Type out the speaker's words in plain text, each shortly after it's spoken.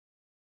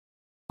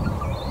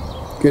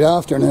Good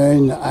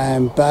afternoon,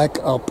 I'm back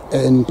up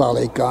in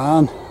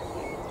Ballygowan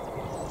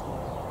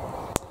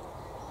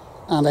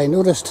and I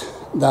noticed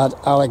that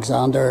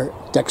Alexander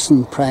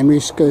Dickson Primary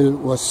School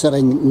was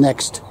sitting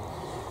next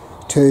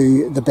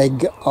to the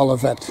big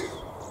Olivet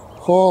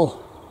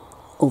Hall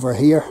over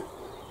here,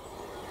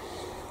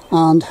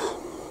 and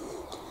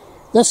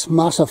this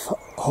massive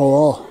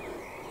hall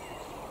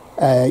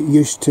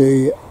used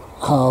to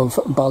have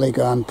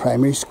Ballygowan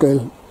Primary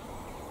School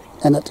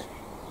in it.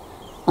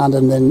 And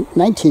in the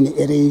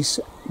 1980s,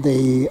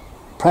 the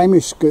primary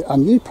school, a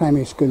new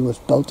primary school was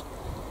built,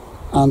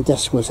 and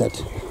this was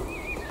it.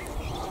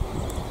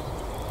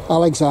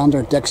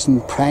 Alexander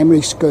Dickson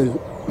Primary School.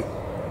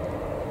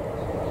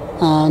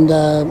 And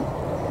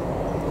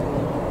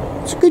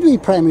it's a good wee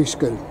primary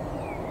school.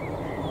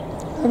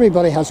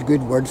 Everybody has a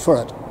good word for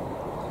it.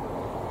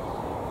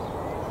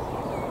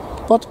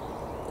 But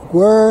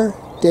where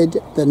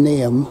did the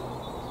name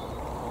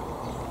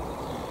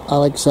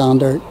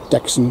Alexander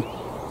Dickson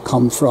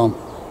come from?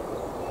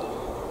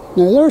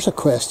 Now there's a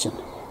question.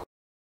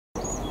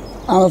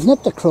 And I've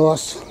nipped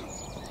across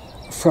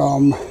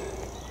from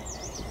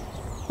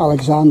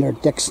Alexander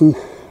Dickson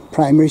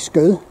Primary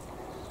School,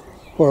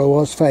 where I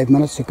was 5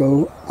 minutes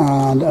ago,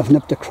 and I've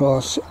nipped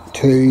across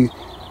to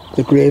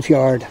the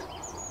graveyard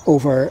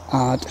over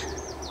at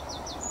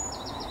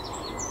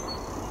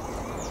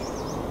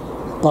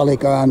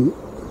Ballygowan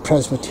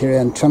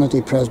Presbyterian,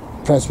 Trinity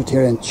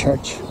Presbyterian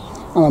Church,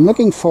 and I'm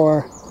looking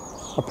for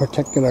a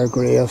particular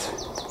grave.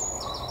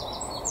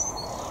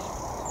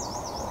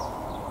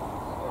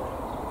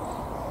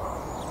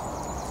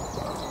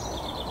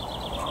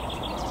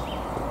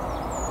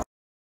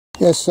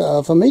 Yes,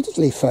 I've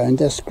immediately found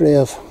this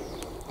grave.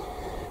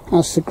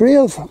 It's the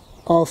grave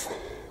of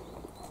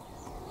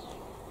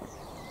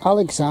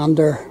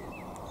Alexander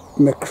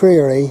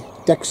McCreary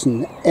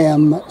Dickson,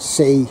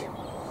 MC.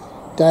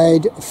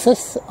 Died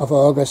 5th of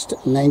August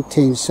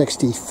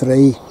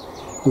 1963.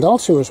 And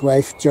also his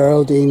wife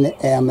Geraldine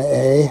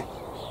M.A.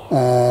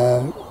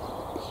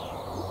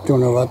 Don't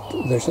know what,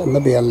 there's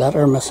maybe a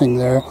letter missing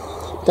there.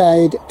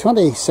 Died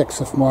 26th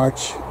of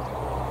March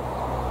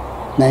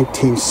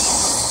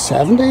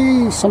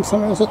 1970,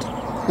 something is it?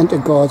 Into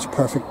God's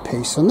perfect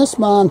peace. And this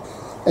man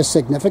is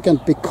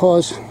significant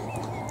because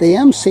the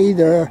MC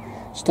there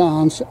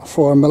stands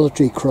for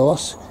Military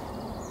Cross.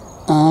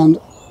 And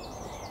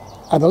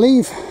I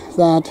believe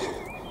that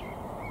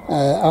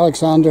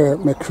Alexander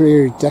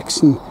McCreary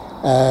Dickson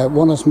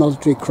won his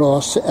Military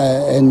Cross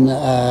in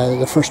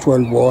the First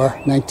World War,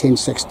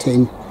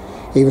 1916.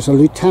 He was a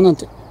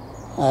lieutenant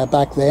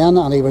back then,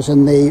 and he was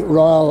in the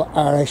Royal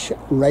Irish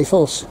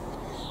Rifles.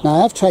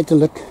 Now I've tried to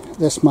look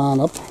this man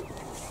up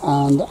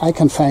and I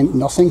can find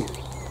nothing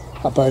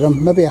about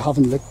him. Maybe I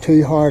haven't looked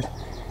too hard,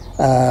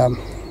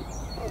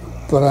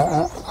 but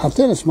I've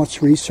done as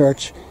much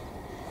research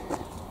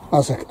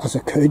as I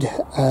could,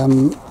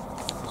 and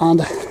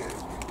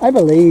I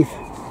believe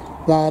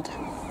that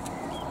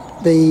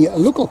the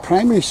local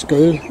primary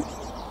school,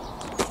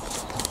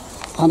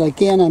 and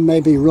again I may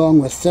be wrong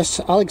with this,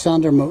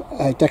 Alexander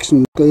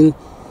Dickson School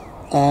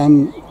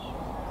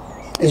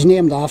is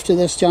named after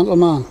this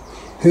gentleman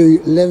who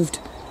lived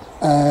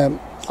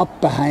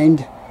up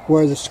behind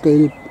where the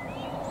school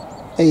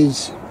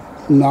is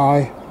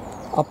now,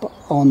 up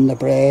on the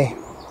brae.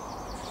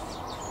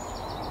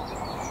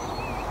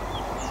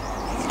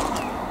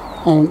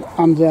 And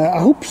I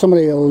hope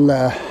somebody will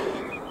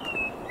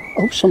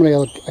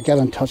get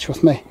in touch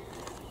with me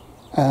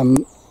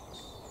and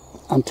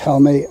tell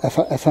me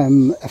if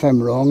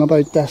I'm wrong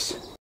about this.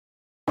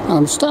 And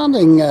I'm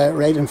standing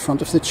right in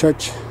front of the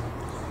church,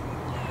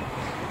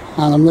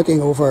 and I'm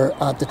looking over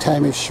at the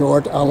time is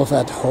short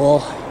Olivet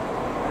Hall,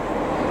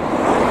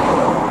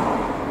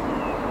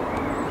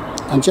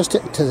 and just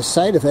to the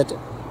side of it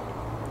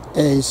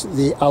is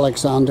the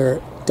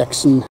Alexander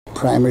Dickson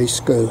Primary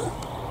School.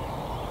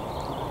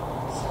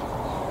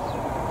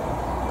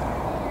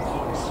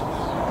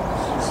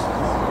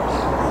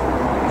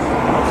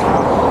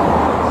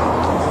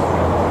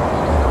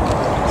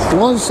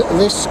 Was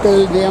this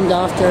school named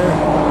after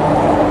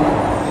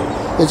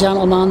the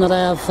gentleman that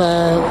I have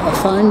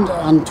found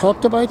and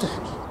talked about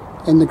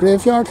in the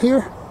graveyard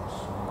here?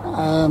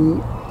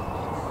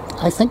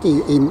 I think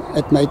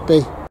it might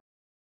be.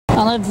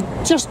 And I've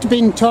just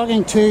been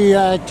talking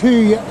to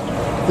two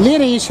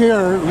ladies who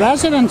are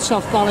residents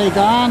of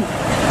Ballygowan,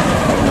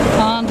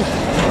 and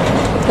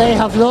they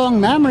have long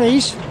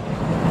memories,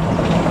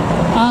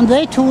 and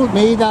they told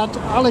me that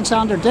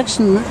Alexander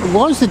Dickson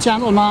was the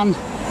gentleman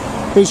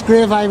whose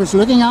grave I was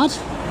looking at,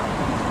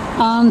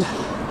 and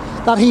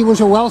that he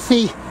was a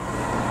wealthy,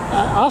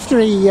 after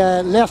he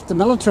left the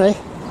military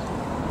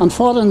and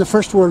fought in the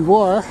First World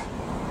War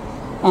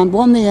and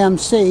won the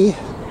MC,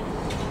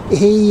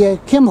 he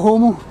came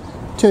home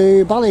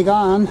to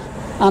Ballygowan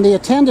and he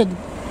attended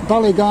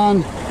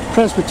Ballygowan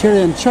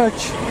Presbyterian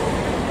Church,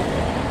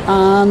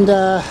 and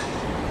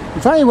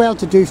very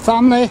well-to-do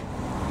family,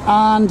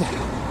 and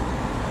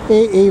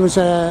he was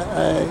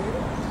a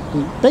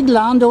big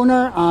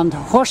landowner and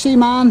horsey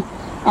man,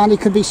 and he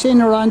could be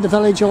seen around the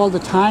village all the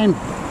time.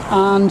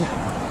 and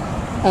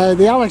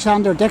the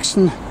Alexander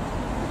Dickson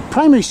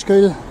primary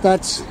school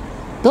that's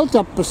built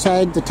up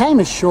beside the Time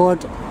is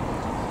Short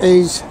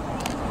is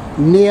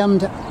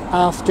named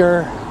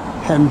after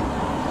him.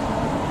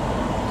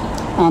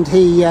 And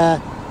he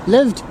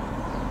lived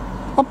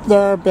up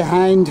there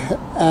behind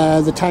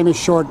the Time is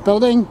Short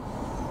building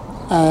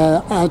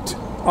at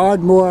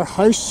Ardmore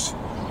House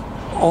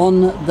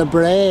on the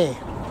Bray.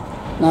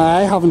 Now,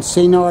 I haven't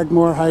seen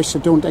Ardmore House, I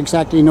don't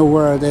exactly know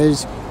where it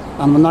is,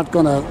 and I'm not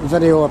going to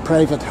video a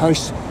private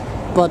house,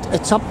 but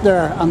it's up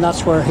there and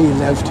that's where he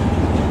lived.